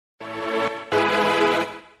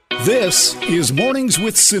This is Mornings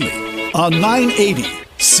with Simi on 980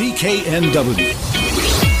 CKNW.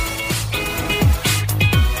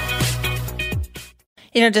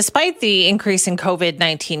 Despite the increase in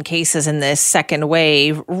COVID-19 cases in this second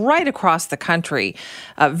wave right across the country,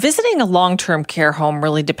 visiting a long-term care home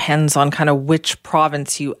really depends on kind of which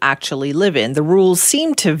province you actually live in. The rules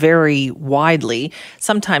seem to vary widely,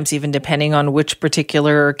 sometimes even depending on which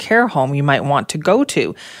particular care home you might want to go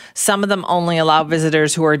to. Some of them only allow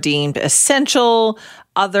visitors who are deemed essential.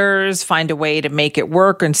 Others find a way to make it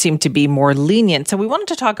work and seem to be more lenient. So we wanted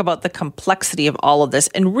to talk about the complexity of all of this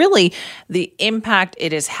and really the impact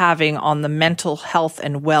it is having on the mental health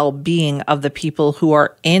and well-being of the people who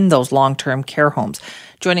are in those long-term care homes.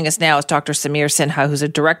 Joining us now is Dr. Samir Sinha, who's a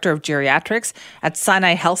director of geriatrics at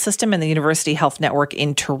Sinai Health System and the University Health Network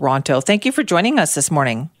in Toronto. Thank you for joining us this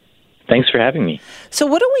morning. Thanks for having me. So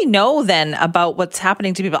what do we know then about what's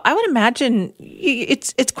happening to people? I would imagine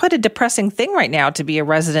it's quite a depressing thing right now to be a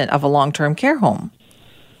resident of a long-term care home.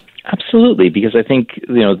 Absolutely, because I think,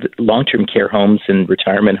 the long-term care homes and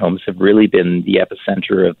retirement homes have really been the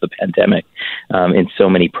epicenter of the pandemic in so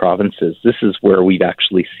many provinces. This is where we've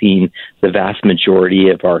actually seen the vast majority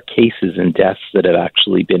of our cases and deaths that have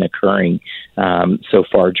actually been occurring so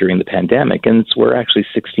far during the pandemic. And it's where actually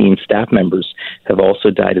 16 staff members have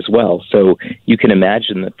also died as well. So you can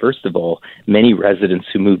imagine that, first of all, many residents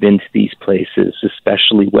who move into these places,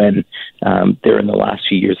 especially when they're in the last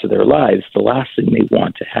few years of their lives, the last thing they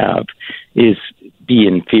want to have is be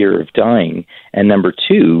in fear of dying. And number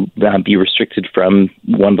two, be restricted from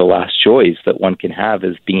one of the last joys that one can have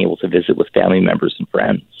is being able to visit with family members and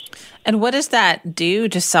friends. And what does that do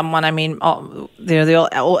to someone? I mean, the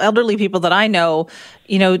elderly people that I know,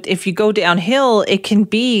 if you go downhill, it can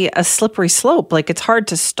be a slippery slope. Like it's hard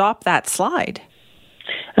to stop that slide.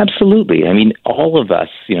 Absolutely. I mean, all of us,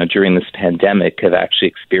 during this pandemic have actually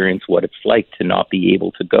experienced what it's like to not be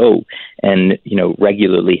able to go and,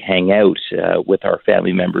 regularly hang out with our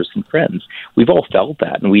family members and friends. We've all felt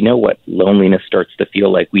that, and we know what loneliness starts to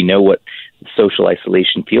feel like. We know what social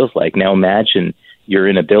isolation feels like. Now imagine you're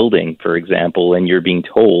in a building, for example, and you're being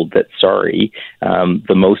told that, sorry,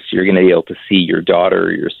 the most you're going to be able to see your daughter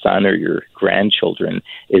or your son or your grandchildren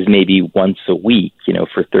is maybe once a week,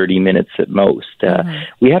 for 30 minutes at most.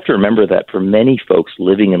 We have to remember that for many folks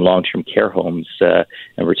living in long-term care homes and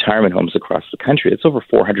retirement homes across the country, it's over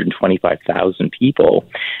 425,000 people.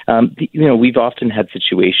 We've often had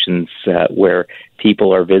situations where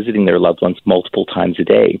people are visiting their loved ones multiple times a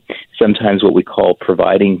day, sometimes what we call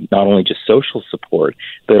providing not only just social support,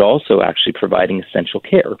 but also actually providing essential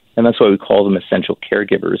care. And that's why we call them essential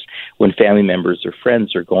caregivers, when family members or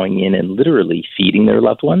friends are going in and literally feeding their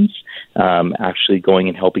loved ones, actually going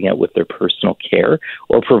and helping out with their personal care,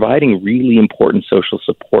 or providing really important social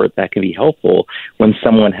support that can be helpful when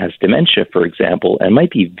someone has dementia, for example, and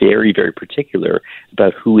might be very, very particular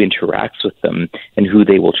about who interacts with them and who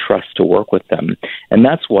they will trust to work with them. And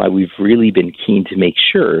that's why we've really been keen to make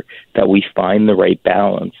sure that we find the right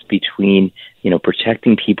balance between,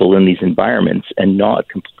 protecting people in these environments and not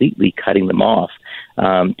completely cutting them off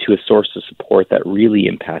to a source of support that really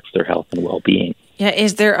impacts their health and well-being. Yeah,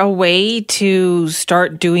 is there a way to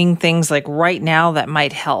start doing things like right now that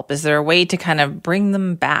might help? Is there a way to kind of bring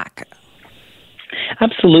them back?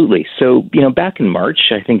 Absolutely. So, back in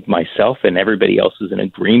March, I think myself and everybody else was in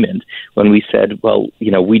agreement when we said, well,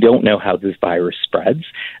 we don't know how this virus spreads.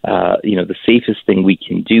 The safest thing we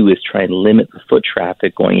can do is try and limit the foot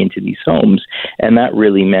traffic going into these homes. And that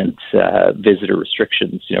really meant visitor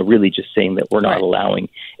restrictions, really just saying that we're not allowing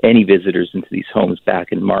any visitors into these homes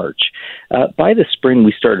back in March. By the spring,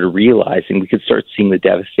 we started realizing we could start seeing the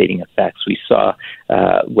devastating effects. We saw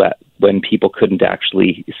when people couldn't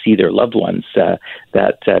actually see their loved ones,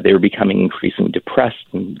 that they were becoming increasingly depressed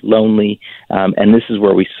and lonely. And this is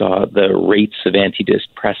where we saw the rates of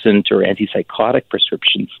antidepressant or antipsychotic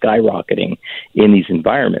prescriptions skyrocketing in these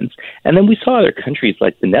environments. And then we saw other countries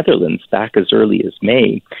like the Netherlands back as early as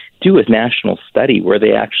May do a national study where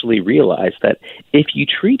they actually realized that if you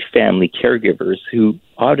treat family caregivers who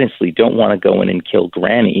honestly don't want to go in and kill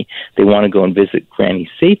Granny, they want to go and visit Granny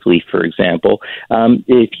safely, for example,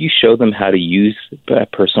 if you show them how to use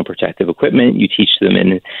personal protective equipment, you teach them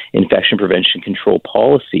in infection prevention control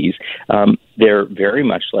policies, they're very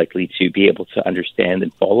much likely to be able to understand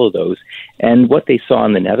and follow those. And what they saw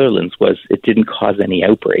in the Netherlands was it didn't cause any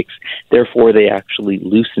outbreaks. Therefore, they actually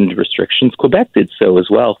loosened restrictions. Quebec did so as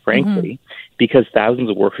well, frankly, because thousands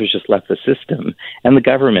of workers just left the system. And the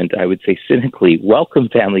government, I would say cynically,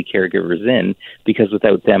 welcomed family caregivers in because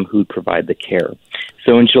without them, who'd provide the care?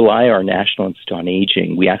 So in July, our National Institute on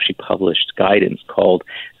Aging, we actually published guidance called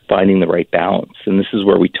finding the right balance. And this is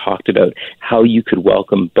where we talked about how you could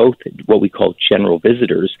welcome both what we call general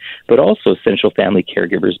visitors, but also essential family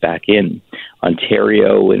caregivers back in.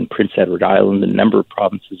 Ontario and Prince Edward Island, a number of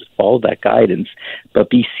provinces have followed that guidance,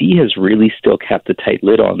 but BC has really still kept a tight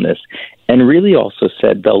lid on this and really also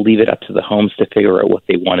said they'll leave it up to the homes to figure out what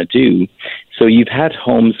they want to do. So you've had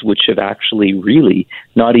homes which have actually really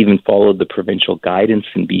not even followed the provincial guidance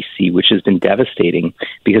in BC, which has been devastating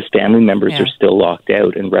because family members are still locked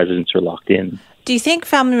out and residents are locked in. Do you think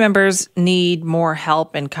family members need more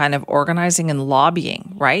help in kind of organizing and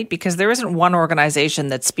lobbying, right? Because there isn't one organization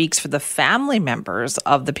that speaks for the family members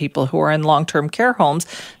of the people who are in long-term care homes.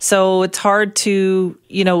 So it's hard to,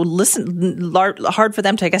 hard for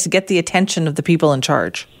them to, I guess, get the attention of the people in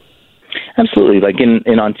charge. Absolutely. Like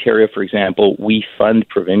in Ontario, for example, we fund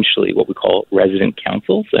provincially what we call resident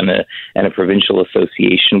councils and a provincial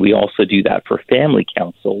association. We also do that for family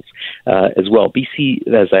councils as well. BC,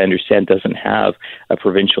 as I understand, doesn't have a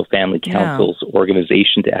provincial family councils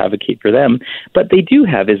organization to advocate for them, but they do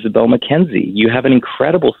have Isabel McKenzie. You have an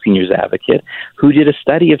incredible seniors advocate who did a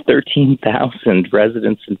study of 13,000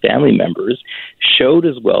 residents and family members, showed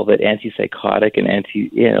as well that antipsychotic and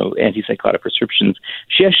antipsychotic prescriptions,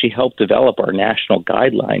 she actually helped develop our national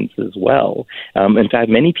guidelines as well. In fact,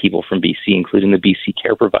 many people from BC, including the BC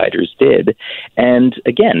care providers, did. And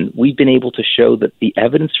again, we've been able to show that the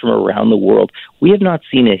evidence from around the world, we have not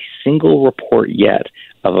seen a single report yet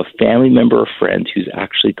of a family member or friend who's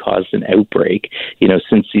actually caused an outbreak,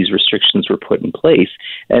 since these restrictions were put in place.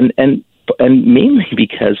 And mainly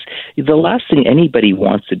because the last thing anybody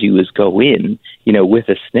wants to do is go in, with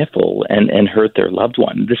a sniffle and hurt their loved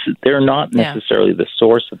one. They're not necessarily the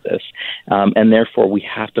source of this. And therefore, we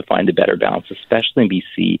have to find a better balance, especially in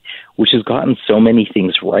BC, which has gotten so many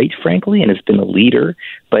things right, frankly, and has been a leader.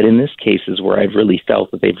 But in this case is where I've really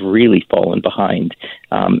felt that they've really fallen behind,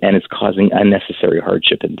 and it's causing unnecessary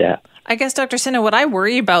hardship and death. I guess, Dr. Sinha, what I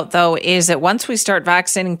worry about, though, is that once we start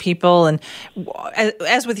vaccinating people, and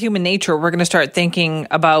as with human nature, we're going to start thinking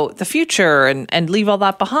about the future and leave all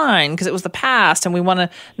that behind because it was the past and we want to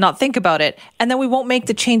not think about it. And then we won't make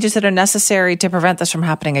the changes that are necessary to prevent this from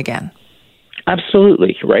happening again.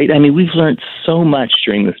 Absolutely, right? I mean, we've learned so much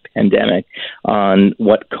during this pandemic on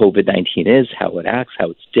what COVID-19 is, how it acts,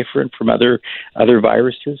 how it's different from other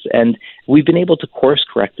viruses, and we've been able to course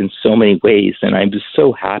correct in so many ways. And I'm just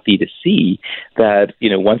so happy to see that,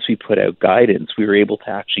 once we put out guidance, we were able to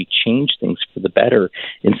actually change things for the better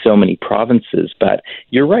in so many provinces. But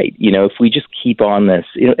you're right, if we just keep on this,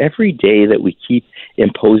 every day that we keep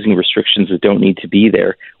imposing restrictions that don't need to be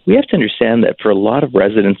there, we have to understand that for a lot of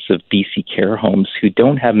residents of BC care homes who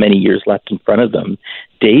don't have many years left in front of them,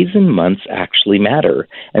 days and months actually matter.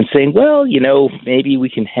 And saying, well, maybe we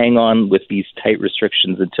can hang on with these tight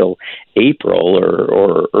restrictions until April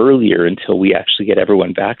or earlier until we actually get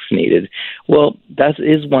everyone vaccinated. Well, that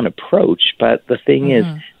is one approach. But the thing is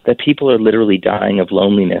that people are literally dying of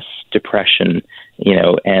loneliness, depression,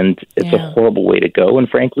 and it's a horrible way to go. And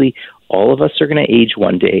frankly, all of us are going to age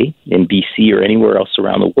one day in BC or anywhere else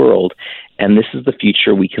around the world. And this is the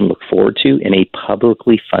future we can look forward to in a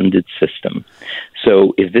publicly funded system.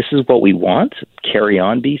 So if this is what we want, carry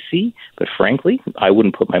on BC. But frankly, I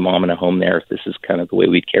wouldn't put my mom in a home there if this is kind of the way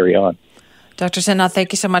we'd carry on. Dr. Sinha,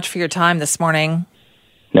 thank you so much for your time this morning.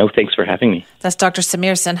 No, thanks for having me. That's Dr.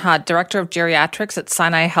 Samir Sinha, Director of Geriatrics at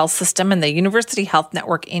Sinai Health System and the University Health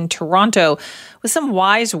Network in Toronto, with some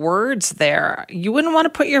wise words there. You wouldn't want to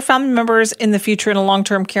put your family members in the future in a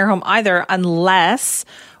long-term care home either, unless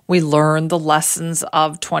we learn the lessons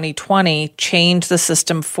of 2020, change the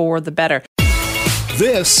system for the better.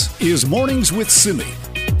 This is Mornings with Simi.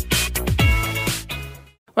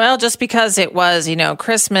 Well, just because it was,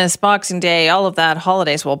 Christmas, Boxing Day, all of that,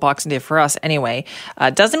 holidays, well, Boxing Day for us anyway,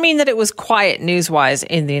 doesn't mean that it was quiet news-wise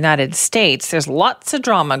in the United States. There's lots of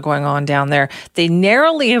drama going on down there. They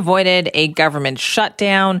narrowly avoided a government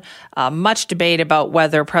shutdown, much debate about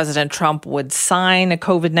whether President Trump would sign a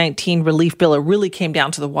COVID-19 relief bill. It really came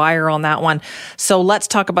down to the wire on that one. So let's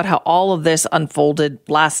talk about how all of this unfolded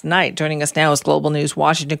last night. Joining us now is Global News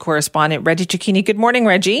Washington correspondent Reggie Cecchini. Good morning,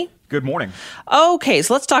 Reggie. Good morning. Okay,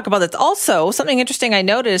 so let's talk about this. Also, something interesting I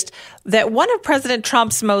noticed that one of President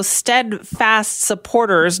Trump's most steadfast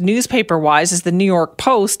supporters, newspaper-wise, is the New York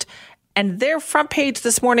Post, and their front page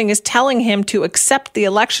this morning is telling him to accept the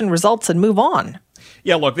election results and move on.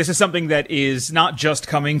 Yeah, look, this is something that is not just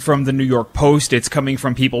coming from the New York Post. It's coming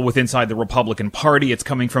from people inside the Republican Party. It's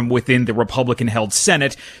coming from within the Republican-held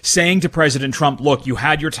Senate, saying to President Trump, look, you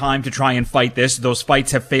had your time to try and fight this. Those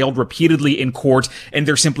fights have failed repeatedly in court, and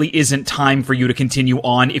there simply isn't time for you to continue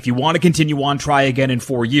on. If you want to continue on, try again in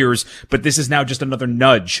 4 years. But this is now just another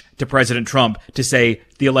nudge to President Trump to say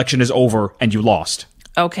the election is over and you lost.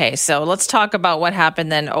 Okay, so let's talk about what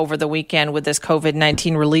happened then over the weekend with this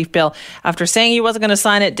COVID-19 relief bill. After saying he wasn't going to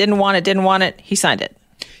sign it, didn't want it, he signed it.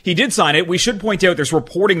 He did sign it. We should point out there's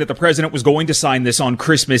reporting that the president was going to sign this on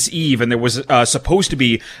Christmas Eve, and there was supposed to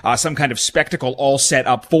be some kind of spectacle all set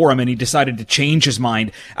up for him, and he decided to change his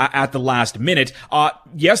mind at the last minute.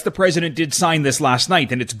 Yes, the president did sign this last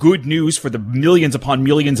night, and it's good news for the millions upon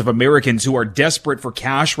millions of Americans who are desperate for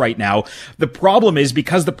cash right now. The problem is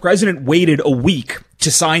because the president waited a week to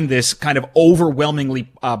sign this kind of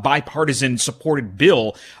overwhelmingly bipartisan supported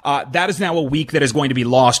bill, that is now a week that is going to be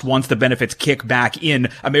lost once the benefits kick back in.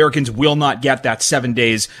 Americans will not get that 7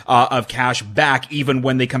 days of cash back, even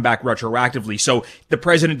when they come back retroactively. So the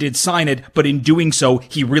president did sign it, but in doing so,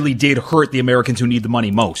 he really did hurt the Americans who need the money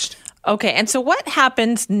most. Okay, and so what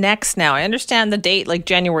happens next now? I understand the date, like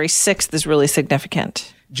January 6th, is really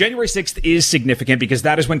significant. January 6th is significant because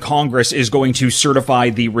that is when Congress is going to certify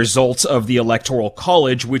the results of the Electoral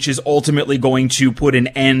College, which is ultimately going to put an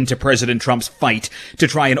end to President Trump's fight to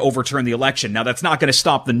try and overturn the election. Now, that's not going to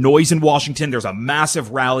stop the noise in Washington. There's a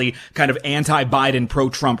massive rally, kind of anti-Biden,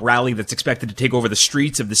 pro-Trump rally that's expected to take over the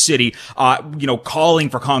streets of the city, calling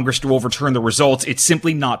for Congress to overturn the results. It's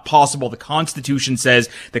simply not possible. The Constitution says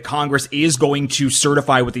that Congress is going to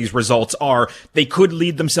certify what these results are. They could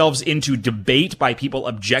lead themselves into debate by people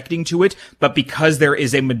objecting to it, but because there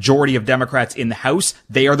is a majority of Democrats in the House,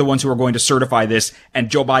 they are the ones who are going to certify this,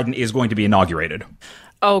 and Joe Biden is going to be inaugurated.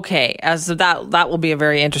 Okay, as that will be a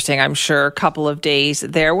very interesting, I'm sure, couple of days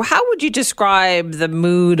there. How would you describe the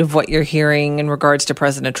mood of what you're hearing in regards to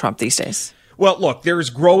President Trump these days? Well, look,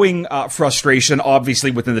 there's growing frustration,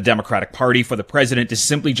 obviously, within the Democratic Party for the president to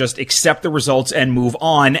simply just accept the results and move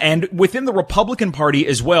on. And within the Republican Party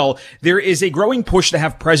as well, there is a growing push to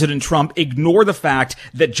have President Trump ignore the fact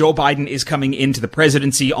that Joe Biden is coming into the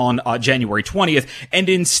presidency on January 20th and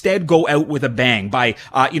instead go out with a bang by,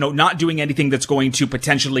 not doing anything that's going to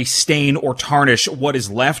potentially stain or tarnish what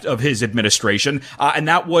is left of his administration. And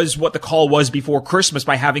that was what the call was before Christmas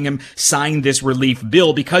by having him sign this relief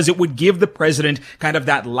bill, because it would give the president kind of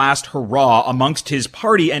that last hurrah amongst his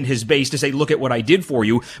party and his base to say, look at what I did for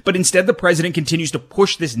you. But instead, the president continues to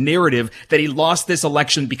push this narrative that he lost this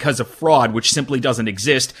election because of fraud, which simply doesn't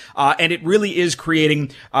exist. And it really is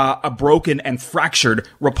creating a broken and fractured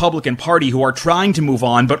Republican Party who are trying to move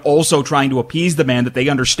on, but also trying to appease the man that they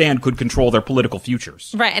understand could control their political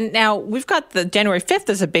futures. Right. And now we've got the January 5th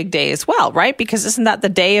as a big day as well, right? Because isn't that the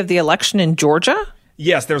day of the election in Georgia?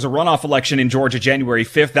 Yes, there's a runoff election in Georgia, January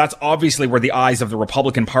 5th. That's obviously where the eyes of the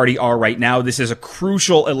Republican Party are right now. This is a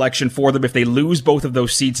crucial election for them. If they lose both of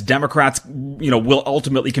those seats, Democrats, will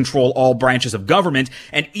ultimately control all branches of government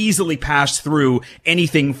and easily pass through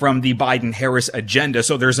anything from the Biden-Harris agenda.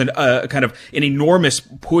 So there's kind of an enormous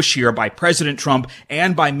push here by President Trump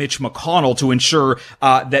and by Mitch McConnell to ensure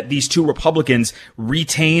that these two Republicans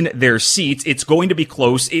retain their seats. It's going to be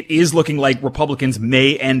close. It is looking like Republicans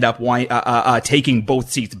may end up taking both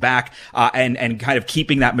seats back and kind of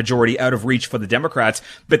keeping that majority out of reach for the Democrats.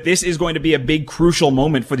 But this is going to be a big crucial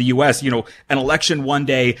moment for the U.S. An election one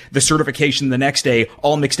day, the certification the next day,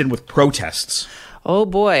 all mixed in with protests. Oh,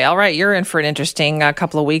 boy. All right. You're in for an interesting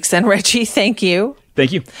couple of weeks then, Reggie. Thank you.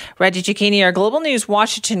 Thank you. Reggie Cecchini, our Global News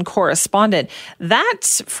Washington correspondent.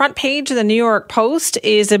 That front page of the New York Post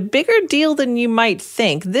is a bigger deal than you might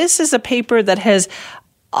think. This is a paper that has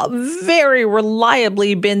very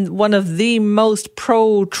reliably been one of the most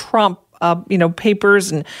pro-Trump, papers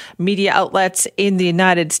and media outlets in the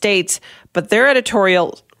United States. But their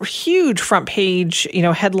editorial, huge front page,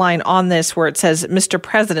 headline on this where it says, Mr.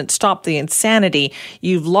 President, stop the insanity.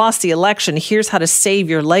 You've lost the election. Here's how to save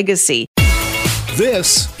your legacy.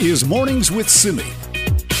 This is Mornings with Simi.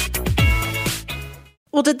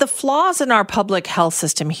 Well, did the flaws in our public health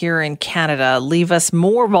system here in Canada leave us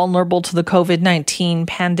more vulnerable to the COVID-19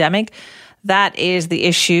 pandemic? That is the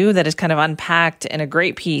issue that is kind of unpacked in a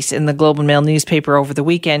great piece in the Globe and Mail newspaper over the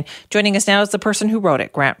weekend. Joining us now is the person who wrote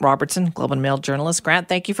it, Grant Robertson, Globe and Mail journalist. Grant,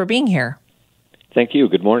 thank you for being here. Thank you.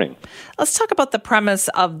 Good morning. Let's talk about the premise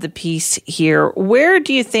of the piece here. Where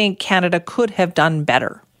do you think Canada could have done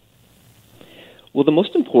better? Well, the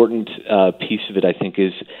most important piece of it, I think,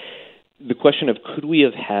 is the question of could we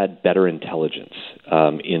have had better intelligence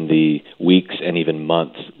in the weeks and even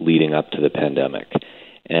months leading up to the pandemic?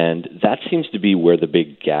 And that seems to be where the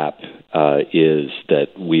big gap is that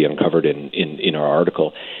we uncovered in our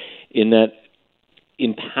article, in that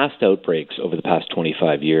in past outbreaks over the past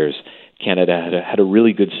 25 years, Canada had a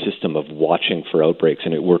really good system of watching for outbreaks,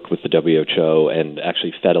 and it worked with the WHO and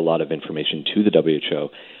actually fed a lot of information to the WHO,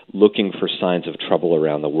 looking for signs of trouble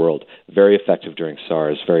around the world. Very effective during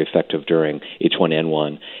SARS, very effective during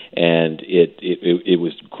H1N1, and it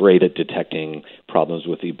was great at detecting problems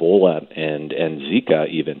with Ebola and Zika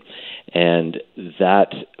even. And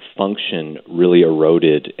that function really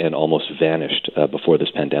eroded and almost vanished before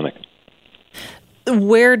this pandemic.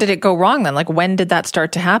 Where did it go wrong then? Like, when did that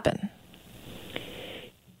start to happen?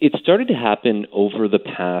 It started to happen over the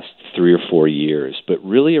past 3 or 4 years, but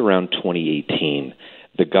really around 2018,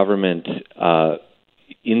 the government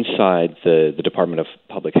inside the Department of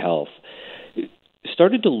Public Health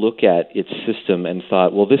started to look at its system and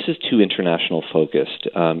thought, well, this is too international focused.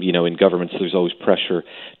 In governments, there's always pressure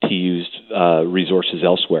to use resources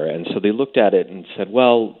elsewhere. And so they looked at it and said,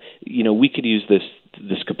 well, we could use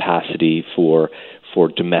this capacity for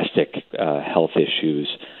domestic health issues.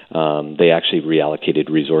 They actually reallocated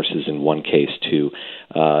resources in one case to,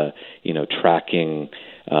 tracking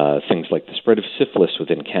things like the spread of syphilis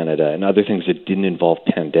within Canada and other things that didn't involve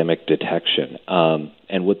pandemic detection.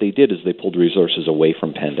 And what they did is they pulled resources away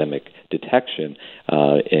from pandemic detection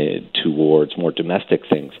towards more domestic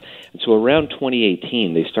things. And so around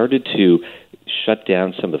 2018, they started to shut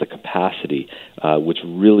down some of the capacity, which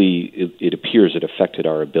really, it appears it affected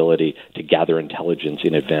our ability to gather intelligence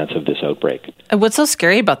in advance of this outbreak. And what's so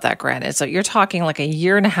scary about that, Grant, is that you're talking like a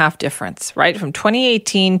year and a half difference, right? From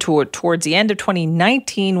 2018 towards the end of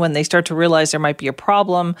 2019, when they start to realize there might be a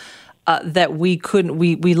problem, that we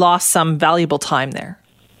lost some valuable time there.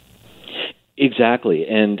 Exactly,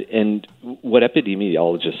 and what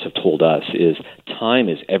epidemiologists have told us is time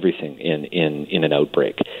is everything in an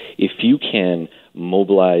outbreak. If you can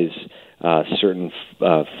mobilize certain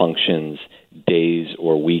functions days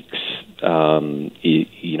or weeks,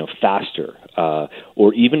 faster,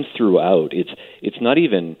 or even throughout, it's not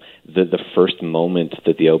even the first moment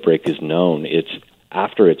that the outbreak is known. It's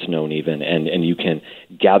after it's known even, and you can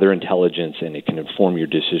gather intelligence and it can inform your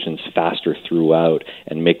decisions faster throughout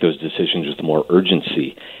and make those decisions with more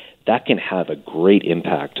urgency. That can have a great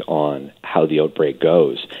impact on how the outbreak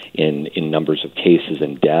goes in numbers of cases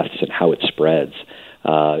and deaths and how it spreads.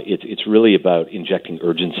 It's really about injecting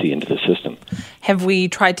urgency into the system. Have we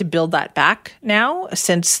tried to build that back now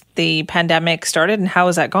since the pandemic started, and how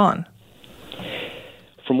has that gone?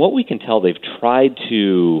 From what we can tell, they've tried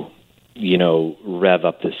to rev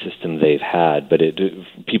up the system they've had, but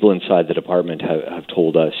people inside the department have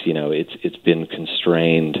told us, it's been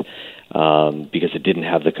constrained because it didn't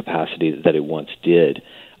have the capacity that it once did.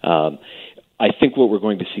 I think what we're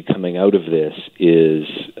going to see coming out of this is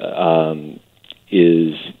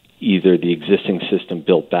either the existing system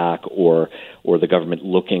built back or the government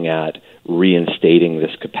looking at reinstating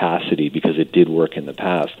this capacity because it did work in the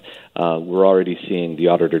past. We're already seeing the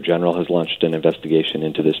Auditor General has launched an investigation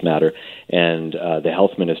into this matter, and the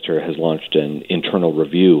Health Minister has launched an internal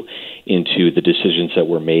review into the decisions that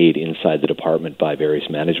were made inside the department by various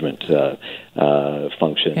management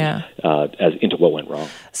functions as into what went wrong.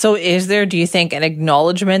 So is there, do you think, an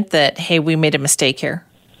acknowledgement that, hey, we made a mistake here?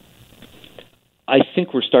 I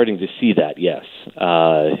think we're starting to see that, yes.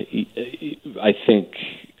 I think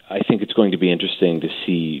it's going to be interesting to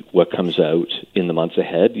see what comes out in the months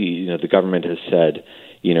ahead. The government has said,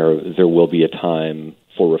 there will be a time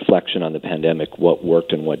for reflection on the pandemic, what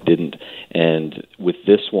worked and what didn't. And with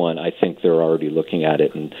this one, I think they're already looking at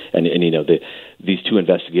it. And these two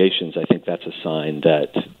investigations, I think that's a sign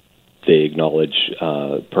that they acknowledge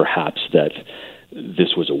perhaps that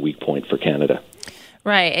this was a weak point for Canada.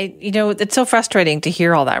 Right. It's so frustrating to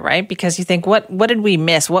hear all that, right? Because you think, what did we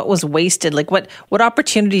miss? What was wasted? Like, what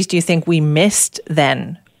opportunities do you think we missed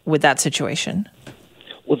then with that situation?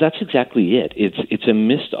 Well, that's exactly it. It's a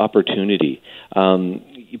missed opportunity.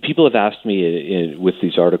 People have asked me with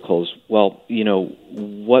these articles, well,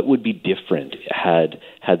 what would be different had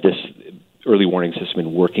this early warning system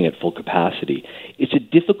been working at full capacity? It's a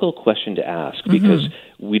difficult question to ask because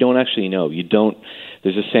we don't actually know.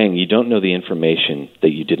 There's a saying, you don't know the information that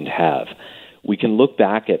you didn't have. We can look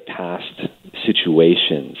back at past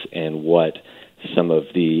situations and what some of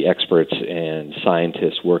the experts and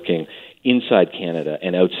scientists working inside Canada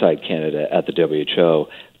and outside Canada at the WHO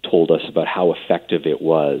told us about how effective it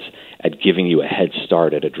was at giving you a head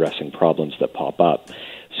start at addressing problems that pop up.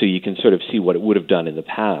 So you can sort of see what it would have done in the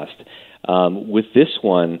past. With this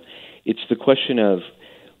one, it's the question of,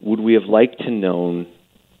 would we have liked to known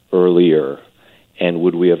earlier, and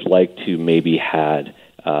would we have liked to maybe had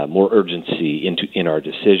more urgency in our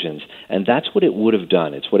decisions. And that's what it would have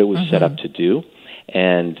done. It's what it was set up to do.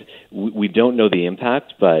 And we don't know the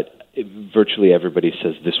impact, but virtually everybody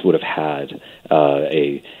says this would have had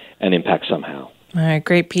an impact somehow. All right,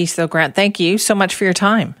 great piece, though, Grant. Thank you so much for your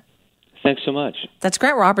time. Thanks so much. That's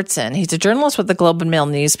Grant Robertson. He's a journalist with the Globe and Mail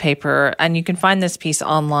newspaper, and you can find this piece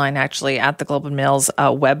online, actually, at the Globe and Mail's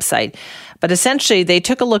website. But essentially, they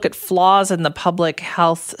took a look at flaws in the public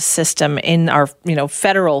health system in our,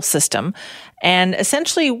 federal system, and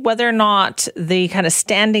essentially whether or not the kind of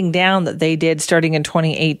standing down that they did starting in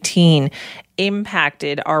 2018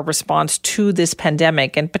 impacted our response to this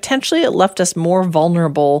pandemic, and potentially it left us more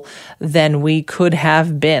vulnerable than we could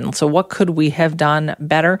have been. So what could we have done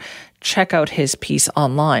better? Check out his piece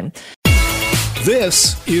online.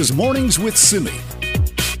 This is Mornings with Simi.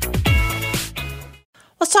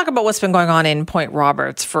 Let's talk about what's been going on in Point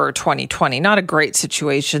Roberts for 2020. Not a great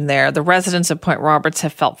situation there. The residents of Point Roberts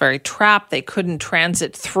have felt very trapped. They couldn't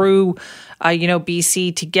transit through,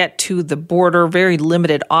 BC to get to the border. Very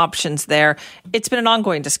limited options there. It's been an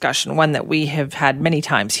ongoing discussion, one that we have had many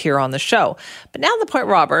times here on the show. But now the Point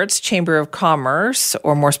Roberts Chamber of Commerce,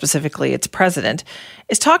 or more specifically its president,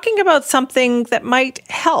 is talking about something that might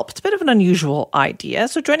help. It's a bit of an unusual idea.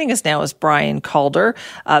 So joining us now is Brian Calder,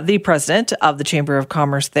 the president of the Chamber of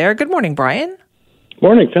Commerce there. Good morning, Brian.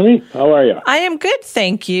 Morning, Timmy. How are you? I am good,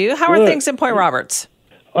 thank you. How are things in Point Roberts?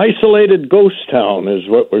 Isolated ghost town is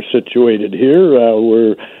what we're situated here.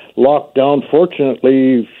 We're locked down.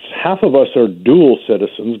 Fortunately, half of us are dual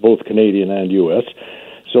citizens, both Canadian and U.S.,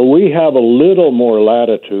 so we have a little more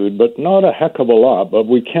latitude, but not a heck of a lot. But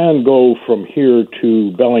we can go from here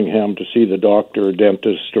to Bellingham to see the doctor, or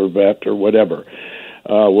dentist, or vet, or whatever,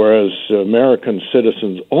 whereas American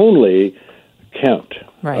citizens only can't.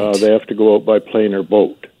 Right. They have to go out by plane or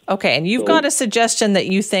boat. Okay, and you've got a suggestion that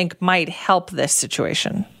you think might help this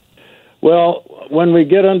situation. Well, when we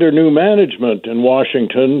get under new management in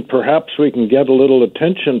Washington, perhaps we can get a little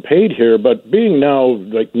attention paid here. But being now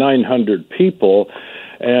like 900 people,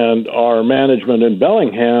 and our management in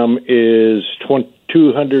Bellingham is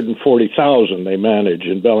 240,000 they manage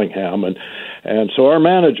in Bellingham. And so our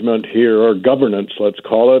management here, or governance, let's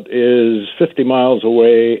call it, is 50 miles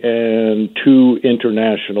away and 2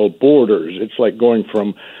 international borders. It's like going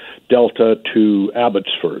from Delta to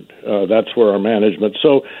Abbotsford. That's where our management.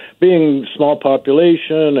 So being small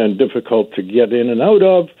population and difficult to get in and out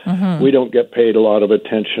of, we don't get paid a lot of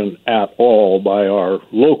attention at all by our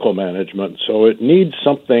local management. So it needs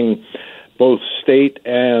something both state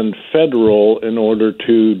and federal in order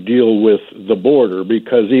to deal with the border,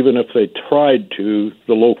 because even if they tried to,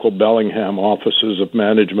 the local Bellingham offices of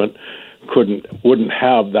management wouldn't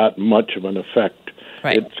have that much of an effect.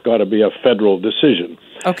 Right. It's got to be a federal decision.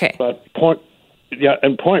 Okay. But Point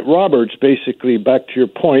Roberts, basically, back to your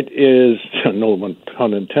point, is, no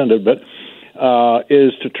pun intended, but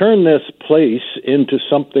is to turn this place into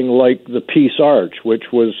something like the Peace Arch, which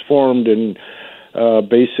was formed in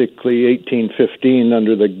basically 1815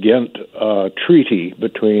 under the Ghent Treaty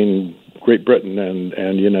between Great Britain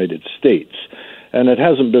and United States. And it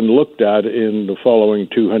hasn't been looked at in the following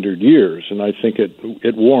 200 years, and I think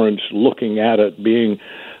it warrants looking at it being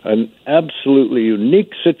an absolutely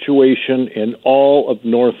unique situation in all of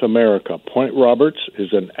North America. Point Roberts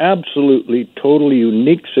is an absolutely, totally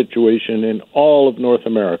unique situation in all of North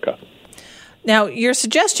America. Now, your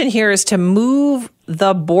suggestion here is to move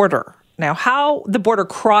the border. Now, how the border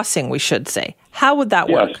crossing, we should say. How would that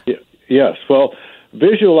work? Yes. Well,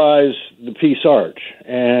 visualize the Peace Arch,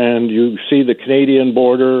 and you see the Canadian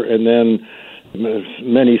border, and then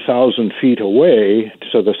many thousand feet away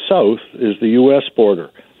to the south is the U.S. border.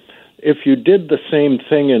 If you did the same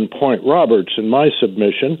thing in Point Roberts, in my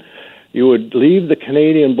submission, you would leave the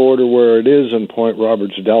Canadian border where it is in Point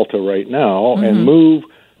Roberts Delta right now and move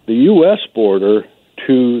the U.S. border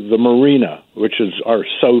to the marina, which is our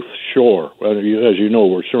south shore. As you know,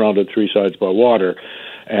 we're surrounded 3 sides by water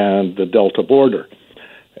and the Delta border.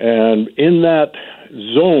 And in that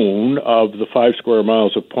zone of the 5 square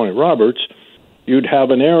miles of Point Roberts, you'd have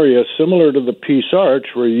an area similar to the Peace Arch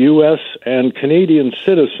where U.S. and Canadian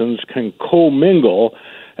citizens can commingle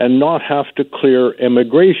and not have to clear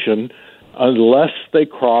immigration unless they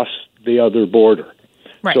cross the other border.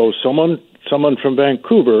 Right. So someone from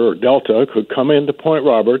Vancouver or Delta could come into Point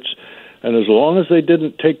Roberts, and as long as they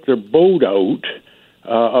didn't take their boat out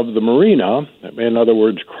of the marina, in other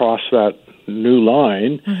words, cross that new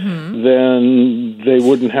line, then they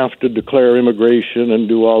wouldn't have to declare immigration and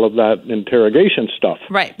do all of that interrogation stuff.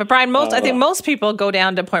 Right. But Brian, I think most people go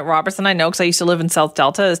down to Point Roberts, and I know because I used to live in South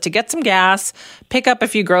Delta, is to get some gas, pick up a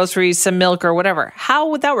few groceries, some milk or whatever. How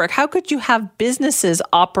would that work? How could you have businesses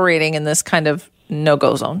operating in this kind of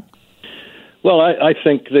no-go zone? Well, I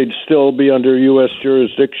think they'd still be under U.S.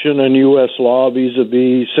 jurisdiction and U.S. law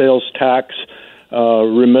vis-a-vis sales tax,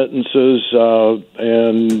 remittances,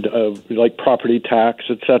 and like property tax,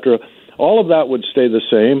 etc. All of that would stay the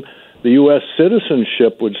same. The U.S.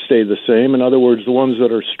 citizenship would stay the same. In other words, the ones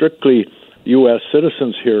that are strictly U.S.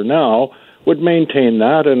 citizens here now would maintain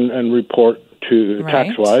that and report to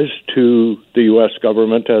tax-wise to the U.S.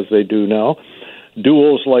 government as they do now.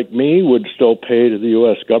 Duals like me would still pay to the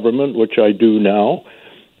U.S. government, which I do now.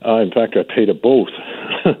 In fact, I pay to both.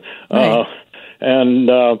 I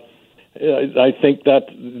think that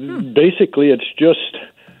basically it's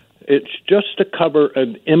just to cover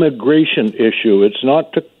an immigration issue. It's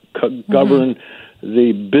not to govern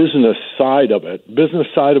the business side of it. Business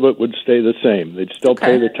side of it would stay the same. They'd still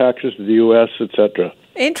pay their taxes to the U.S., etc.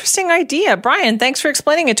 Interesting idea. Brian, thanks for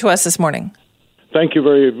explaining it to us this morning. Thank you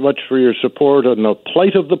very much for your support on the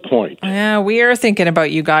plight of the Point. Yeah, we are thinking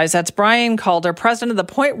about you guys. That's Brian Calder, president of the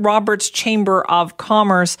Point Roberts Chamber of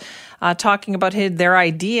Commerce, talking about their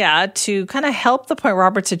idea to kind of help the Point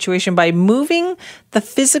Roberts situation by moving the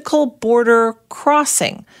physical border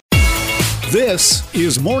crossing. This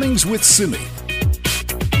is Mornings with Simi.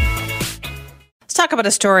 Let's talk about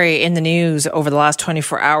a story in the news over the last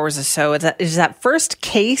 24 hours or so. It is that first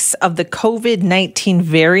case of the COVID-19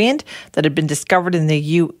 variant that had been discovered in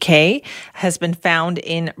the UK has been found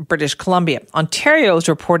in British Columbia. Ontario is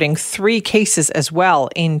reporting 3 cases as well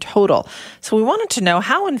in total. So we wanted to know,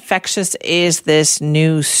 how infectious is this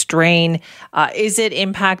new strain? Is it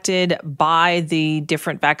impacted by the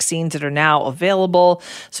different vaccines that are now available?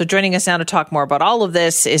 So joining us now to talk more about all of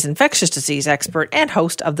this is infectious disease expert and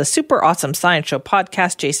host of the Super Awesome Science Show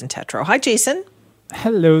podcast, Jason Tetro. Hi, Jason.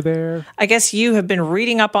 Hello there. I guess you have been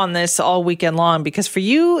reading up on this all weekend long, because for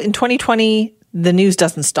you in 2020, the news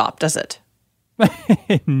doesn't stop, does it?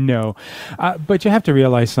 No. But you have to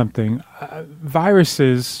realize something.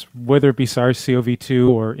 Viruses, whether it be SARS-CoV-2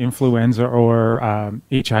 or influenza or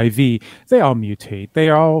HIV, they all mutate. They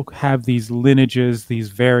all have these lineages, these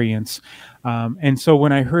variants. And so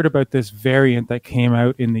when I heard about this variant that came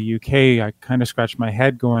out in the UK, I kind of scratched my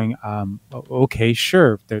head going, okay,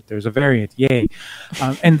 sure, there's a variant, yay.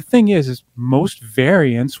 And the thing is most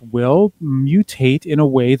variants will mutate in a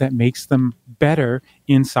way that makes them better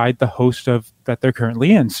inside the host of that they're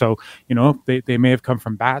currently in. So, they may have come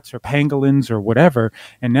from bats or pangolins or whatever,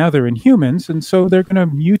 and now they're in humans. And so they're going to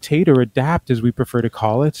mutate or adapt, as we prefer to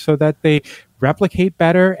call it, so that they replicate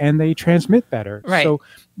better and they transmit better. Right. So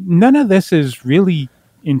none of this is really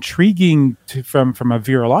intriguing from a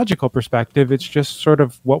virological perspective. It's just sort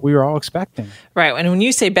of what we were all expecting. Right. And when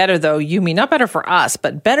you say better, though, you mean not better for us,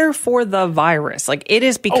 but better for the virus. Like, it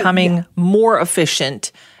is becoming more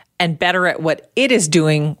efficient and better at what it is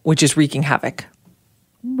doing, which is wreaking havoc.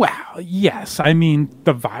 Well, yes. I mean,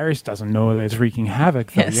 the virus doesn't know that it's wreaking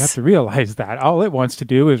havoc, though. Yes. You have to realize that. All it wants to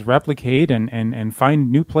do is replicate and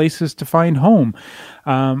find new places to find home.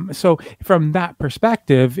 So from that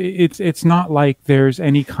perspective, it's not like there's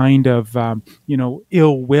any kind of,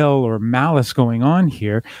 ill will or malice going on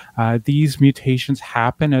here. These mutations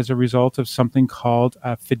happen as a result of something called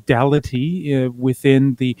fidelity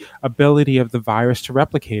within the ability of the virus to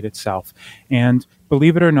replicate itself. And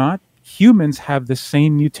believe it or not, humans have the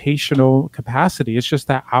same mutational capacity. It's just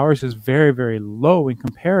that ours is very, very low in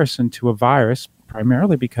comparison to a virus,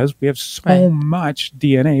 primarily because we have so much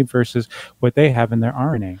DNA versus what they have in their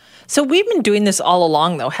RNA. So we've been doing this all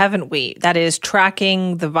along, though, haven't we? That is,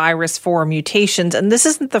 tracking the virus for mutations. And this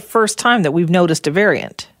isn't the first time that we've noticed a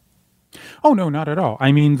variant. Oh, no, not at all.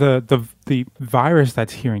 I mean, the virus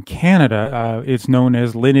that's here in Canada is known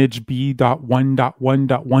as lineage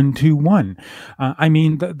B.1.1.121. I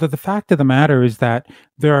mean, the fact of the matter is that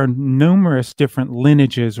there are numerous different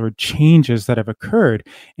lineages or changes that have occurred,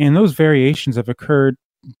 and those variations have occurred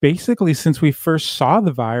basically since we first saw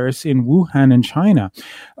the virus in Wuhan in China.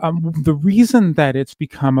 The reason that it's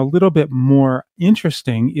become a little bit more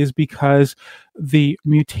interesting is because the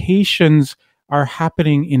mutations are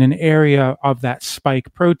happening in an area of that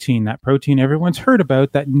spike protein, that protein everyone's heard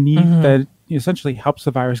about that that essentially helps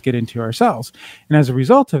the virus get into our cells. And as a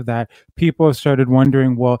result of that, people have started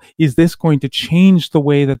wondering, well, is this going to change the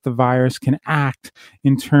way that the virus can act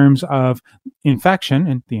in terms of infection?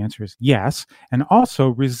 And the answer is yes. And also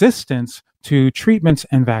resistance to treatments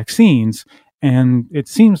and vaccines. And it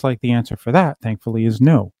seems like the answer for that, thankfully, is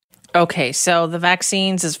no. Okay, so the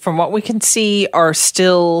vaccines, is from what we can see, are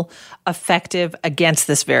still effective against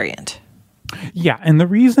this variant. Yeah, and the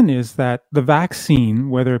reason is that the vaccine,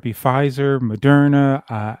 whether it be Pfizer, Moderna,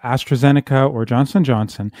 AstraZeneca, or Johnson &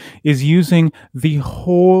 Johnson, is using the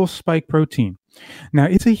whole spike protein. Now,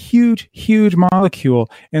 it's a huge, huge molecule.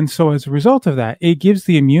 And so as a result of that, it gives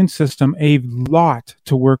the immune system a lot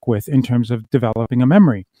to work with in terms of developing a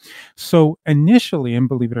memory. So initially, and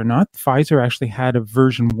believe it or not, Pfizer actually had a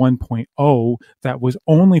version 1.0 that was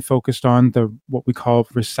only focused on the what we call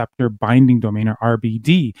receptor binding domain, or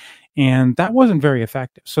RBD. And that wasn't very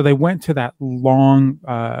effective. So they went to that long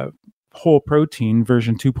whole protein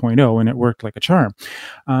version 2.0, and it worked like a charm.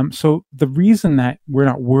 So the reason that we're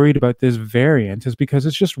not worried about this variant is because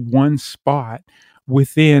it's just one spot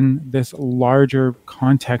within this larger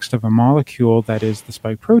context of a molecule that is the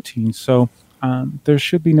spike protein. So there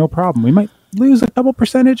should be no problem. We might lose a couple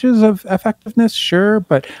percentages of effectiveness, sure,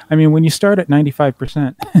 but I mean, when you start at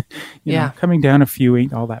 95%, you know, coming down a few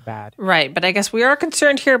ain't all that bad. Right, but I guess we are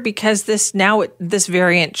concerned here because this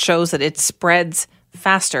variant shows that it spreads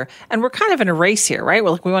faster, and we're kind of in a race here, right?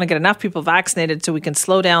 Well, we want to get enough people vaccinated so we can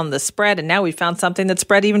slow down the spread, and now we found something that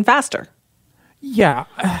spread even faster. Yeah,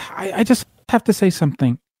 I just have to say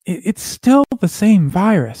something. It's still the same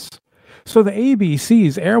virus. So the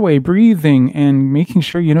ABCs, airway, breathing, and making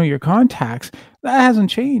sure you know your contacts, that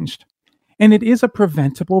hasn't changed. And it is a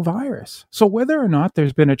preventable virus. So whether or not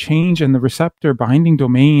there's been a change in the receptor binding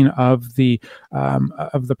domain of the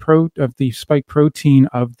spike protein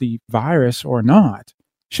of the virus or not,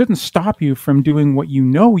 shouldn't stop you from doing what you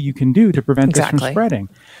know you can do to prevent this from spreading.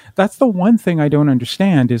 That's the one thing I don't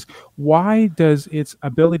understand is why does its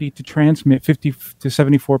ability to transmit 50 to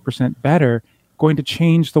 74% better going to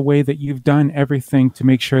change the way that you've done everything to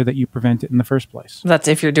make sure that you prevent it in the first place? That's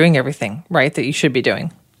if you're doing everything, right, that you should be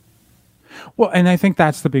doing. Well, and I think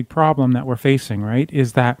that's the big problem that we're facing, right?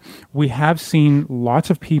 Is that we have seen lots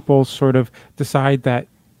of people sort of decide that,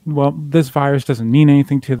 well, this virus doesn't mean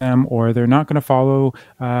anything to them, or they're not going to follow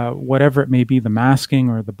whatever it may be, the masking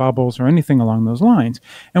or the bubbles or anything along those lines.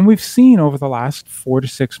 And we've seen over the last 4 to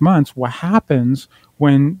 6 months what happens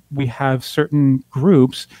when we have certain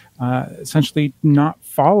groups essentially not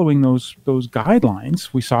following those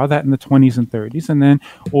guidelines. We saw that in the 20s and 30s. And then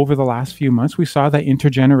over the last few months, we saw that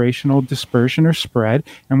intergenerational dispersion or spread.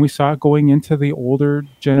 And we saw it going into the older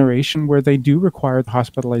generation where they do require the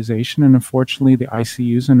hospitalization and unfortunately the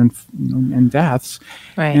ICUs and deaths.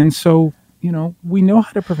 Right. And so, you know, we know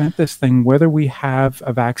how to prevent this thing, whether we have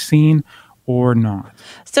a vaccine or not.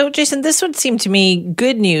 So, Jason, this would seem to me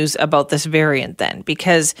good news about this variant then,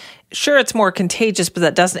 because sure, it's more contagious,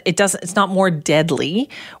 but it's not more deadly,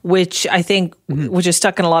 which I think, which is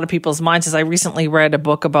stuck in a lot of people's minds. As I recently read a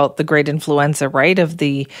book about the great influenza, right, of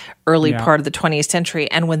the early part of the 20th century.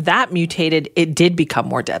 And when that mutated, it did become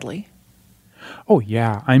more deadly. Oh,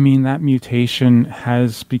 yeah. I mean, that mutation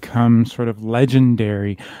has become sort of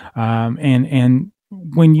legendary. And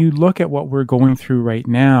when you look at what we're going through right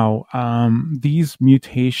now, these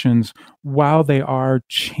mutations, while they are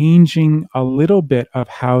changing a little bit of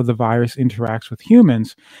how the virus interacts with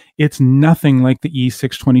humans, it's nothing like the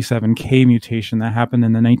E627K mutation that happened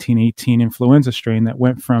in the 1918 influenza strain that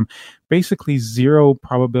went from basically zero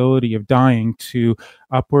probability of dying to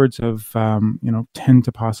upwards of 10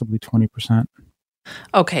 to possibly 20%.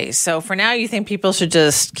 Okay, so for now, you think people should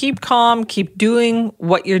just keep calm, keep doing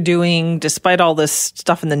what you're doing, despite all this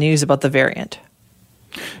stuff in the news about the variant?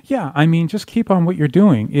 Yeah, I mean, just keep on what you're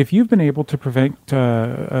doing. If you've been able to prevent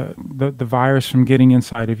the virus from getting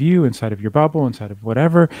inside of you, inside of your bubble, inside of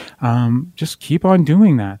whatever, just keep on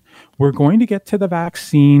doing that. We're going to get to the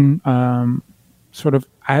vaccine sort of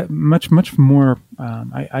much more,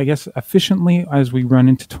 I guess, efficiently as we run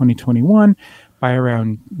into 2021. By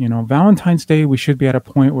around, Valentine's Day, we should be at a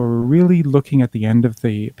point where we're really looking at the end of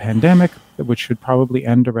the pandemic, which should probably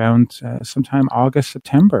end around sometime August,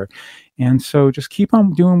 September. And so just keep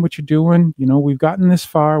on doing what you're doing. We've gotten this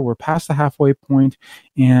far. We're past the halfway point,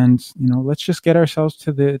 and, let's just get ourselves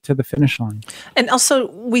to the finish line. And also,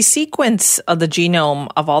 we sequence the genome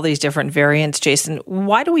of all these different variants, Jason.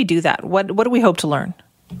 Why do we do that? What do we hope to learn?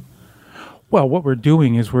 Well, what we're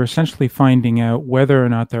doing is we're essentially finding out whether or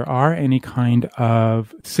not there are any kind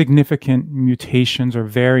of significant mutations or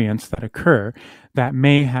variants that occur that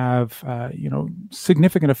may have,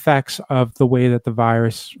 significant effects of the way that the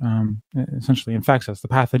virus essentially infects us, the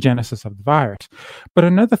pathogenesis of the virus. But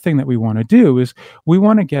another thing that we want to do is we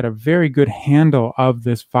want to get a very good handle of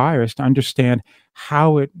this virus to understand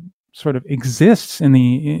how it sort of exists in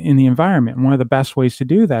the environment. And one of the best ways to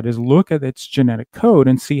do that is look at its genetic code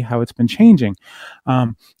and see how it's been changing.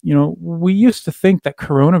 We used to think that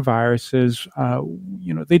coronaviruses,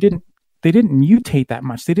 they didn't mutate that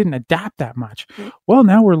much. They didn't adapt that much. Well,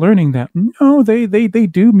 now we're learning that no, they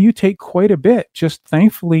do mutate quite a bit, just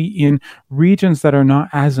thankfully in regions that are not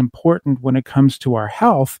as important when it comes to our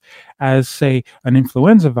health as, say, an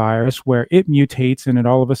influenza virus, where it mutates and it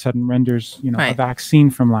all of a sudden renders, a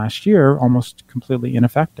vaccine from last year almost completely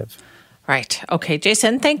ineffective. Right. Okay,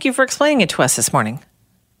 Jason, thank you for explaining it to us this morning.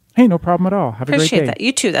 Hey, no problem at all. Have a great day. Appreciate that.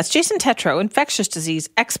 You too. That's Jason Tetro, infectious disease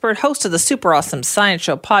expert, host of the Super Awesome Science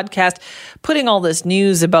Show podcast, putting all this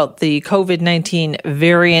news about the COVID-19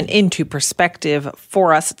 variant into perspective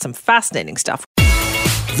for us. It's some fascinating stuff.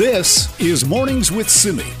 This is Mornings with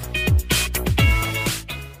Simi.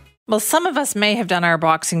 Well, some of us may have done our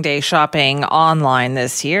Boxing Day shopping online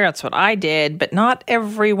this year. That's what I did, but not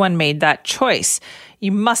everyone made that choice.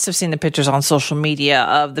 You must have seen the pictures on social media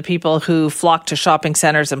of the people who flocked to shopping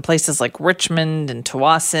centers in places like Richmond and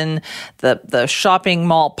Tsawwassen. The shopping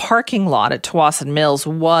mall parking lot at Tsawwassen Mills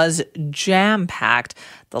was jam-packed.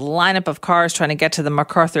 The lineup of cars trying to get to the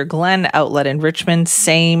MacArthur Glen outlet in Richmond,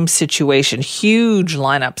 same situation. Huge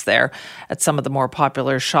lineups there at some of the more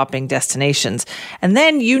popular shopping destinations. And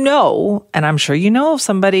then and I'm sure you know of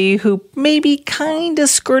somebody who maybe kind of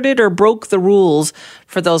skirted or broke the rules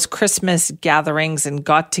for those Christmas gatherings and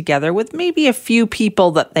got together with maybe a few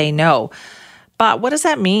people that they know. But what does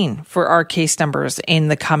that mean for our case numbers in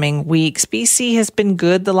the coming weeks? BC has been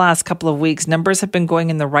good the last couple of weeks. Numbers have been going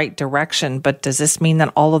in the right direction. But does this mean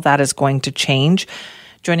that all of that is going to change?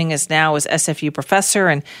 Joining us now is SFU professor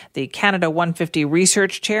and the Canada 150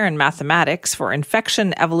 Research Chair in Mathematics for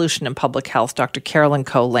Infection, Evolution and Public Health, Dr. Carolyn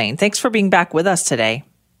Ko-Lane. Thanks for being back with us today.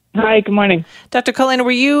 Hi, good morning. Dr. Ko-Lane,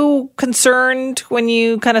 were you concerned when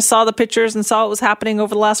you kind of saw the pictures and saw what was happening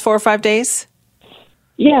over the last 4 or 5 days?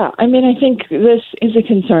 Yeah, I think this is a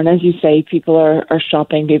concern. As you say, people are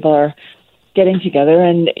shopping, people are getting together,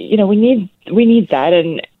 and we need that.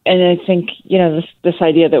 And I think this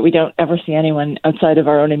idea that we don't ever see anyone outside of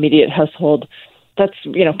our own immediate household, that's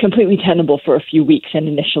completely tenable for a few weeks. And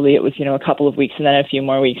initially, it was a couple of weeks, and then a few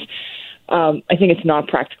more weeks. I think it's not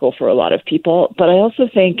practical for a lot of people, but I also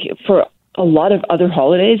think for a lot of other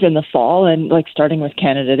holidays in the fall, and starting with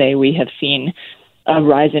Canada Day, we have seen a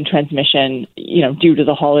rise in transmission, due to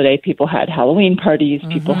the holiday. People had Halloween parties.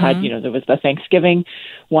 People had, there was the Thanksgiving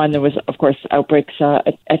one. There was, of course, outbreaks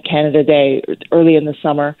at Canada Day early in the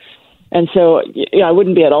summer. And so I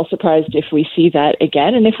wouldn't be at all surprised if we see that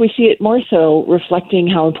again. And if we see it more so reflecting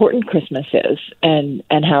how important Christmas is and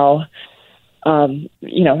how,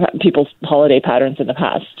 people's holiday patterns in the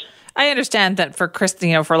past. I understand that for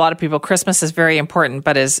for a lot of people, Christmas is very important,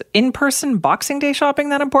 but is in-person Boxing Day shopping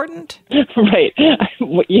that important? Right.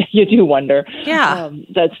 You do wonder. Yeah.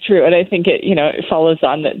 That's true. And I think it follows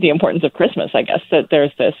on the importance of Christmas, I guess, that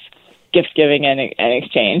there's this gift giving and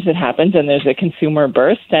exchange that happens, and there's a consumer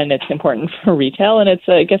burst, and it's important for retail, and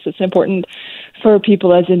I guess it's important for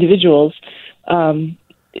people as individuals. So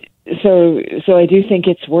I do think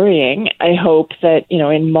it's worrying. I hope that,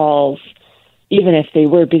 in malls, even if they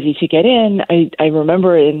were busy to get in, I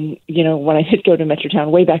remember when I did go to Metrotown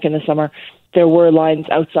way back in the summer, there were lines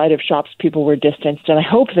outside of shops, people were distanced, and I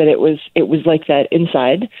hope that it was like that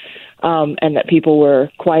inside, and that people were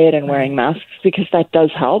quiet and wearing masks, because that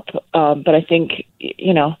does help. But I think,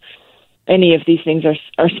 any of these things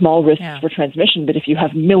are small risks for transmission, but if you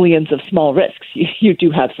have millions of small risks, you do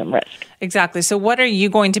have some risk. Exactly. So what are you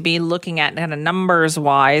going to be looking at kind of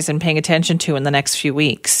numbers-wise and paying attention to in the next few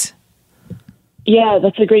weeks? Yeah,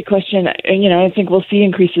 that's a great question. I think we'll see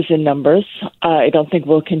increases in numbers. I don't think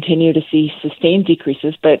we'll continue to see sustained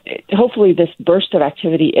decreases, but hopefully this burst of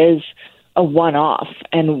activity is a one-off,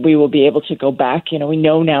 and we will be able to go back. We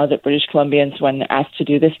know now that British Columbians, when asked to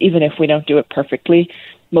do this, even if we don't do it perfectly,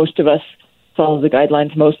 most of us follow the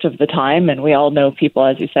guidelines most of the time, and we all know people,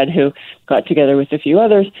 as you said, who got together with a few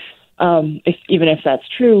others. Even if that's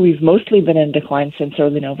true, we've mostly been in decline since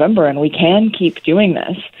early November, and we can keep doing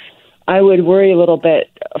this. I would worry a little bit,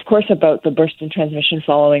 of course, about the burst in transmission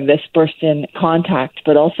following this burst in contact,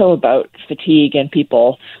 but also about fatigue and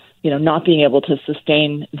people, not being able to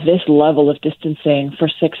sustain this level of distancing for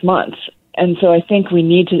 6 months. And so I think we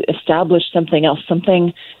need to establish something else,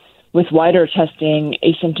 something with wider testing,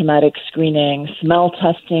 asymptomatic screening, smell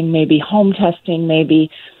testing, maybe home testing, maybe,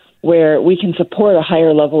 where we can support a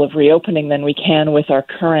higher level of reopening than we can with our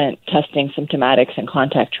current testing, symptomatics, and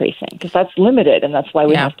contact tracing, because that's limited, and that's why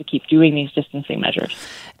we have to keep doing these distancing measures.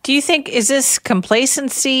 Do you think, is this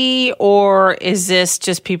complacency, or is this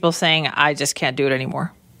just people saying, I just can't do it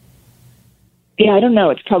anymore? Yeah, I don't know.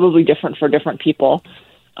 It's probably different for different people.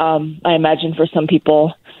 I imagine for some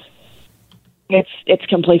people, it's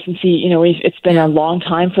complacency. It's been a long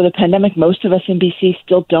time for the pandemic. Most of us in BC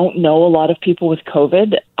still don't know a lot of people with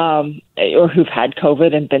COVID or who've had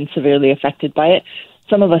COVID and been severely affected by it.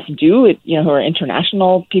 Some of us do, who are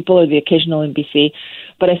international people or the occasional in BC.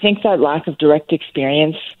 But I think that lack of direct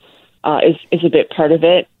experience is a bit part of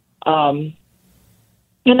it.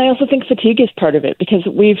 And I also think fatigue is part of it, because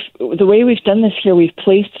the way we've done this here, we've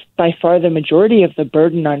placed by far the majority of the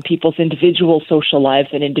burden on people's individual social lives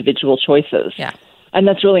and individual choices. Yeah. And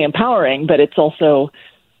that's really empowering, but it's also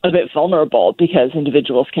a bit vulnerable because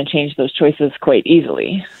individuals can change those choices quite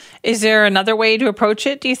easily. Is there another way to approach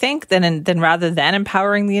it, do you think, than rather than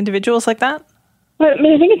empowering the individuals like that? Well,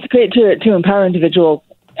 I think it's great to empower individuals.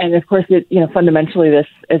 And of course, fundamentally, this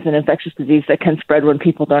is an infectious disease that can spread when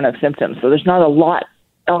people don't have symptoms. So there's not a lot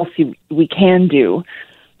else we can do.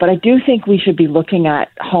 But I do think we should be looking at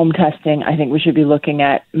home testing. I think we should be looking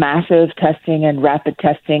at massive testing and rapid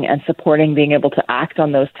testing and supporting being able to act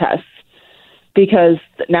on those tests. Because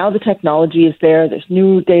now the technology is there. There's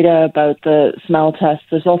new data about the smell test.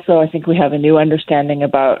 There's also, I think we have a new understanding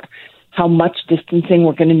about how much distancing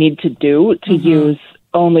we're going to need to do to use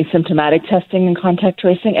only symptomatic testing and contact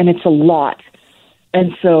tracing. And it's a lot.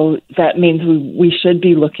 And so that means we should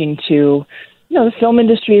be looking to, the film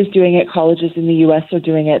industry is doing it. Colleges in the U.S. are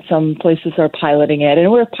doing it. Some places are piloting it. And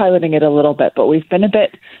we're piloting it a little bit. But we've been a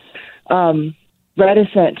bit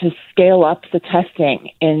reticent to scale up the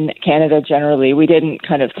testing in Canada generally. We didn't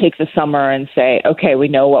kind of take the summer and say, okay, we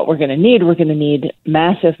know what we're going to need. We're going to need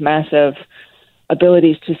massive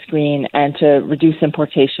abilities to screen and to reduce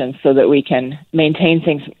importation so that we can maintain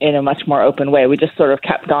things in a much more open way. We just sort of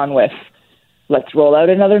kept on with, let's roll out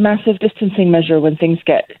another massive distancing measure when things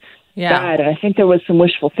get bad. And I think there was some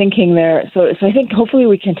wishful thinking there. So I think hopefully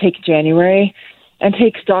we can take January and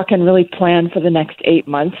take stock and really plan for the next 8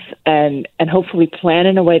 months and hopefully plan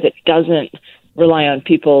in a way that doesn't rely on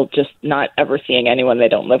people just not ever seeing anyone they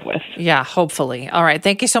don't live with. Yeah, hopefully. All right.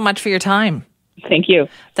 Thank you so much for your time. Thank you.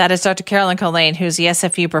 That is Dr. Carolyn Collane, who's the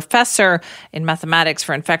SFU professor in mathematics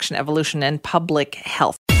for infection, evolution, and public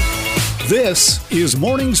health. This is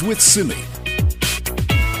Mornings with Simi.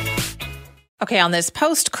 Okay, on this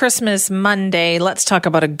post-Christmas Monday, let's talk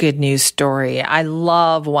about a good news story. I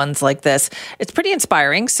love ones like this. It's pretty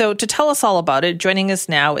inspiring. So to tell us all about it, joining us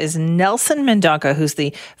now is Nelson Mendonca, who's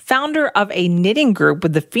the founder of a knitting group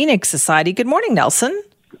with the Phoenix Society. Good morning, Nelson.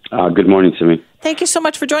 Good morning, Simi. Thank you so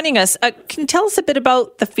much for joining us. Can you tell us a bit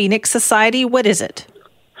about the Phoenix Society? What is it?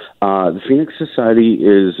 The Phoenix Society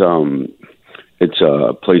is it's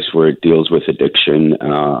a place where it deals with addiction,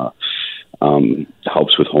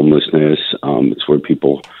 helps with homelessness. It's where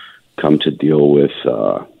people come to deal with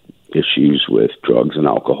issues with drugs and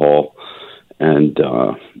alcohol. And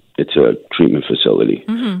it's a treatment facility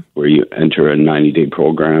where you enter a 90-day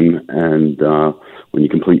program. And when you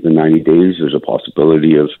complete the 90 days, there's a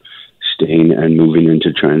possibility of staying and moving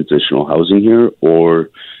into transitional housing here, or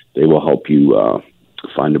they will help you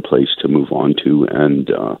find a place to move on to and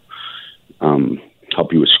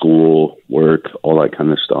help you with school, work, all that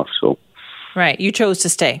kind of stuff. So, right. You chose to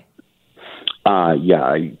stay. I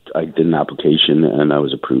did an application and I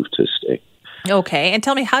was approved to stay. Okay. And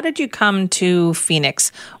tell me, how did you come to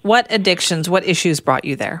Phoenix? What addictions, what issues brought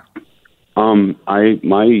you there?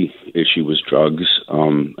 My issue was drugs.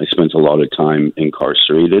 I spent a lot of time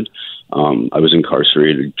incarcerated. I was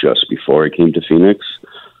incarcerated just before I came to Phoenix.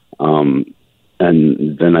 And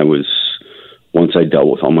then once I dealt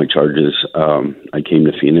with all my charges, I came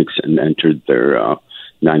to Phoenix and entered their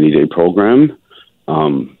 90-day program,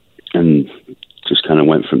 and just kind of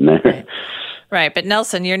went from there. Right. But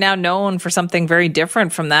Nelson, you're now known for something very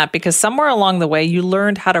different from that, because somewhere along the way you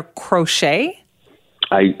learned how to crochet.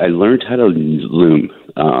 I learned how to loom.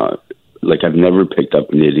 I've never picked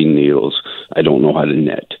up knitting needles. I don't know how to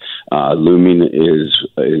knit. Looming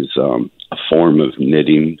is a form of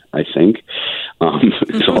knitting, I think.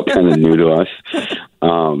 It's all kind of new to us.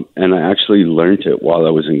 And I actually learned it while I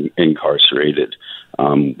was incarcerated.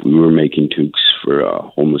 We were making toques for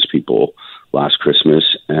homeless people last Christmas,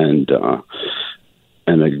 and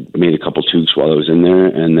I made a couple toques while I was in there.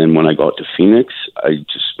 And then when I got to Phoenix, I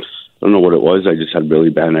don't know what it was. I just had really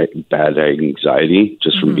bad anxiety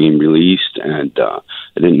just from being released, and I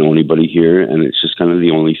didn't know anybody here, and it's just kind of the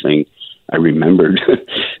only thing I remembered.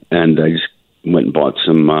 And I just went and bought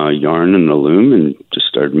some yarn and a loom and just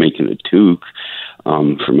started making a toque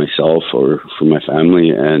for myself or for my family.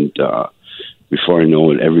 And before I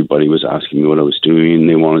know it, everybody was asking me what I was doing.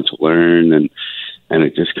 They wanted to learn, and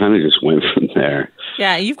it just kind of went from there.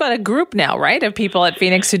 Yeah, you've got a group now, right, of people at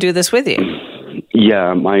Phoenix who do this with you.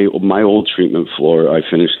 Yeah, my old treatment floor, I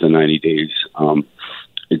finished the 90 days.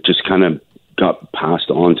 It just kind of got passed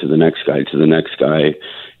on to the next guy.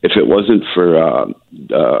 If it wasn't for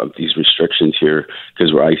these restrictions here,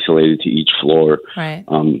 because we're isolated to each floor, right?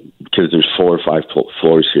 Because there's 4 or 5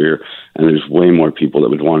 floors here, and there's way more people that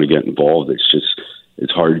would want to get involved.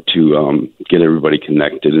 It's hard to get everybody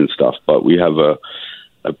connected and stuff. But we have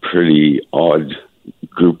a pretty odd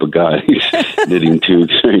group of guys knitting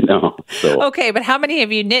tubes right now. So. Okay, but how many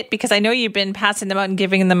have you knit? Because I know you've been passing them out and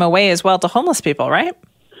giving them away as well to homeless people, right?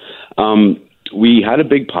 We had a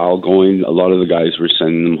big pile going. A lot of the guys were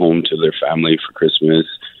sending them home to their family for Christmas.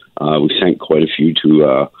 We sent quite a few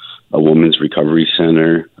to a women's recovery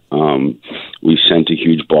center. We sent a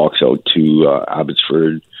huge box out to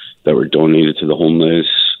Abbotsford that were donated to the homeless.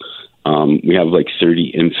 We have like 30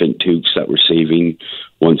 infant tubes that we're saving.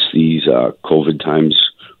 Once these COVID times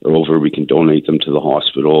are over, we can donate them to the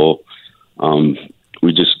hospital.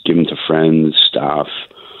 We just give them to friends, staff,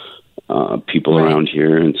 people around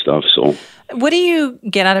here and stuff. So, what do you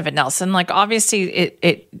get out of it, Nelson? Like, obviously,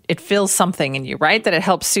 it feels something in you, right? That it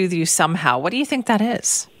helps soothe you somehow. What do you think that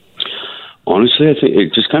is? Honestly, I think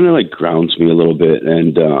it just kind of like grounds me a little bit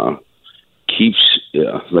and keeps.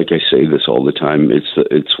 Like I say this all the time.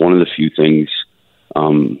 It's one of the few things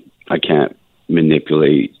I can't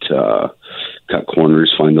manipulate, cut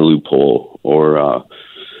corners, find the loophole, or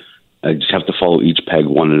I just have to follow each peg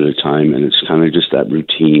one at a time, and it's kind of just that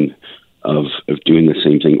routine of doing the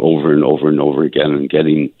same thing over and over and over again and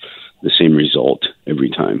getting the same result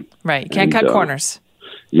every time. Right. You can't cut corners.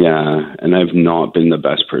 Yeah. And I've not been the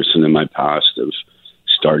best person in my past of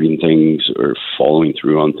starting things or following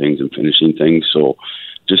through on things and finishing things. So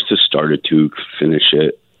just to start it to finish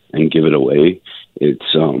it and give it away, it's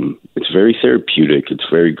very therapeutic. It's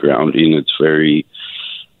very grounding. It's very,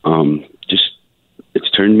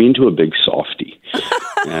 it's turned me into a big softie.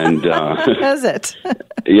 And is it?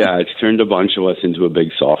 Yeah, it's turned a bunch of us into a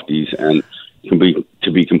big softies, and to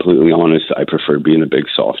be completely honest, I prefer being a big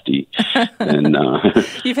softie. And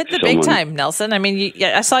you've hit the big time, Nelson. I mean,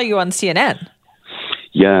 I saw you on CNN.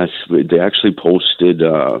 Yes, they actually posted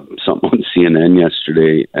something on CNN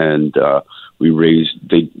yesterday, and we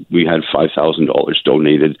had $5,000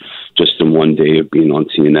 donated just in one day of being on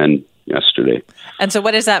CNN yesterday. And so,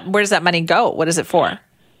 what is that? Where does that money go? What is it for?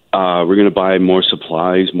 We're going to buy more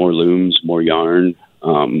supplies, more looms, more yarn,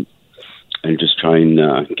 and just try and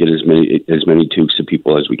get as many tubes to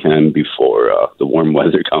people as we can before the warm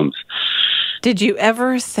weather comes. Did you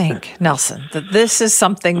ever think, Nelson, that this is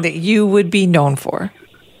something that you would be known for?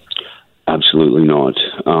 Absolutely not.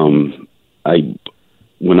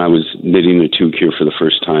 When I was knitting a toque here for the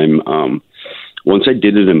first time, once I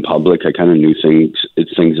did it in public, I kind of knew things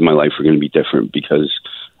in my life were going to be different because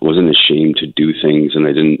I wasn't ashamed to do things, and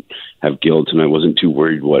I didn't have guilt, and I wasn't too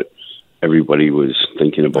worried what everybody was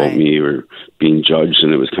thinking about me or being judged,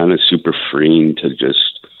 and it was kind of super freeing to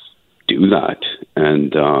just do that.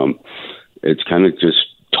 And it's kind of just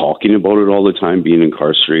talking about it all the time, being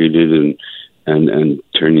incarcerated and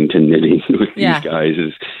turning to knitting with these guys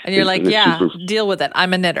and you're like, deal with it.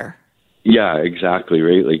 I'm a knitter. Yeah, exactly.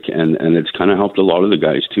 Right. Like, and it's kind of helped a lot of the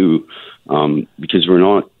guys too, because we're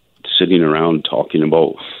not sitting around talking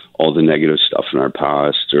about all the negative stuff in our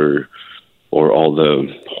past or all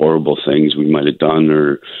the horrible things we might have done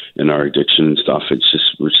or in our addiction and stuff. It's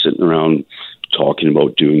just, we're sitting around talking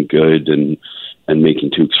about doing good and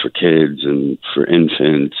making toques for kids and for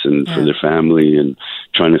infants and for their family and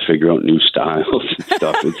trying to figure out new styles and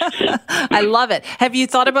stuff. I love it. Have you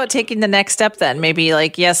thought about taking the next step then? Maybe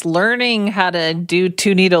learning how to do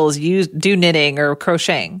 2 needles, do knitting or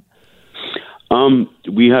crocheting?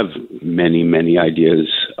 We have many ideas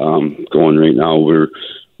going right now. We're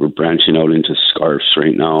branching out into scarves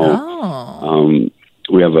right now.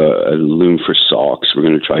 We have a loom for socks. We're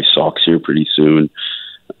going to try socks here pretty soon.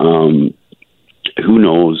 Who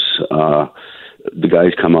knows? The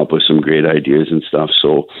guys come up with some great ideas and stuff.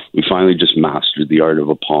 So we finally just mastered the art of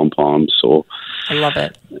a pom-pom. So I love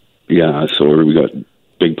it. Yeah. So we got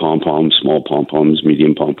big pom-poms, small pom-poms,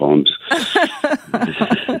 medium pom-poms.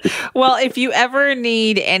 Well, if you ever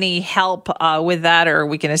need any help with that, or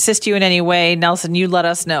we can assist you in any way, Nelson, you let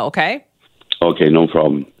us know. Okay. Okay. No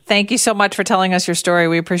problem. Thank you so much for telling us your story.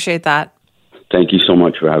 We appreciate that. Thank you so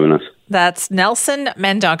much for having us. That's Nelson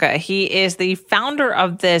Mendonca. He is the founder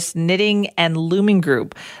of this knitting and looming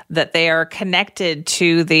group that they are connected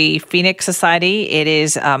to the Phoenix Society. It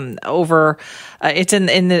is it's in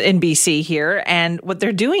BC here. And what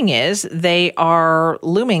they're doing is they are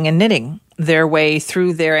looming and knitting. their way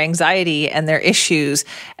through their anxiety and their issues.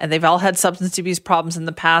 And they've all had substance abuse problems in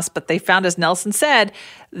the past, but they found, as Nelson said,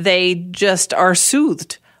 they just are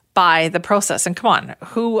soothed by the process. And come on,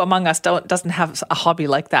 who among us doesn't have a hobby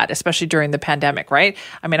like that, especially during the pandemic, right?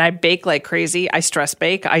 I mean, I bake like crazy. I stress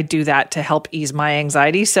bake. I do that to help ease my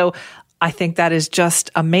anxiety. So I think that is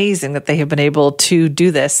just amazing that they have been able to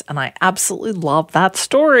do this. And I absolutely love that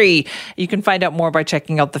story. You can find out more by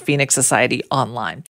checking out the Phoenix Society online.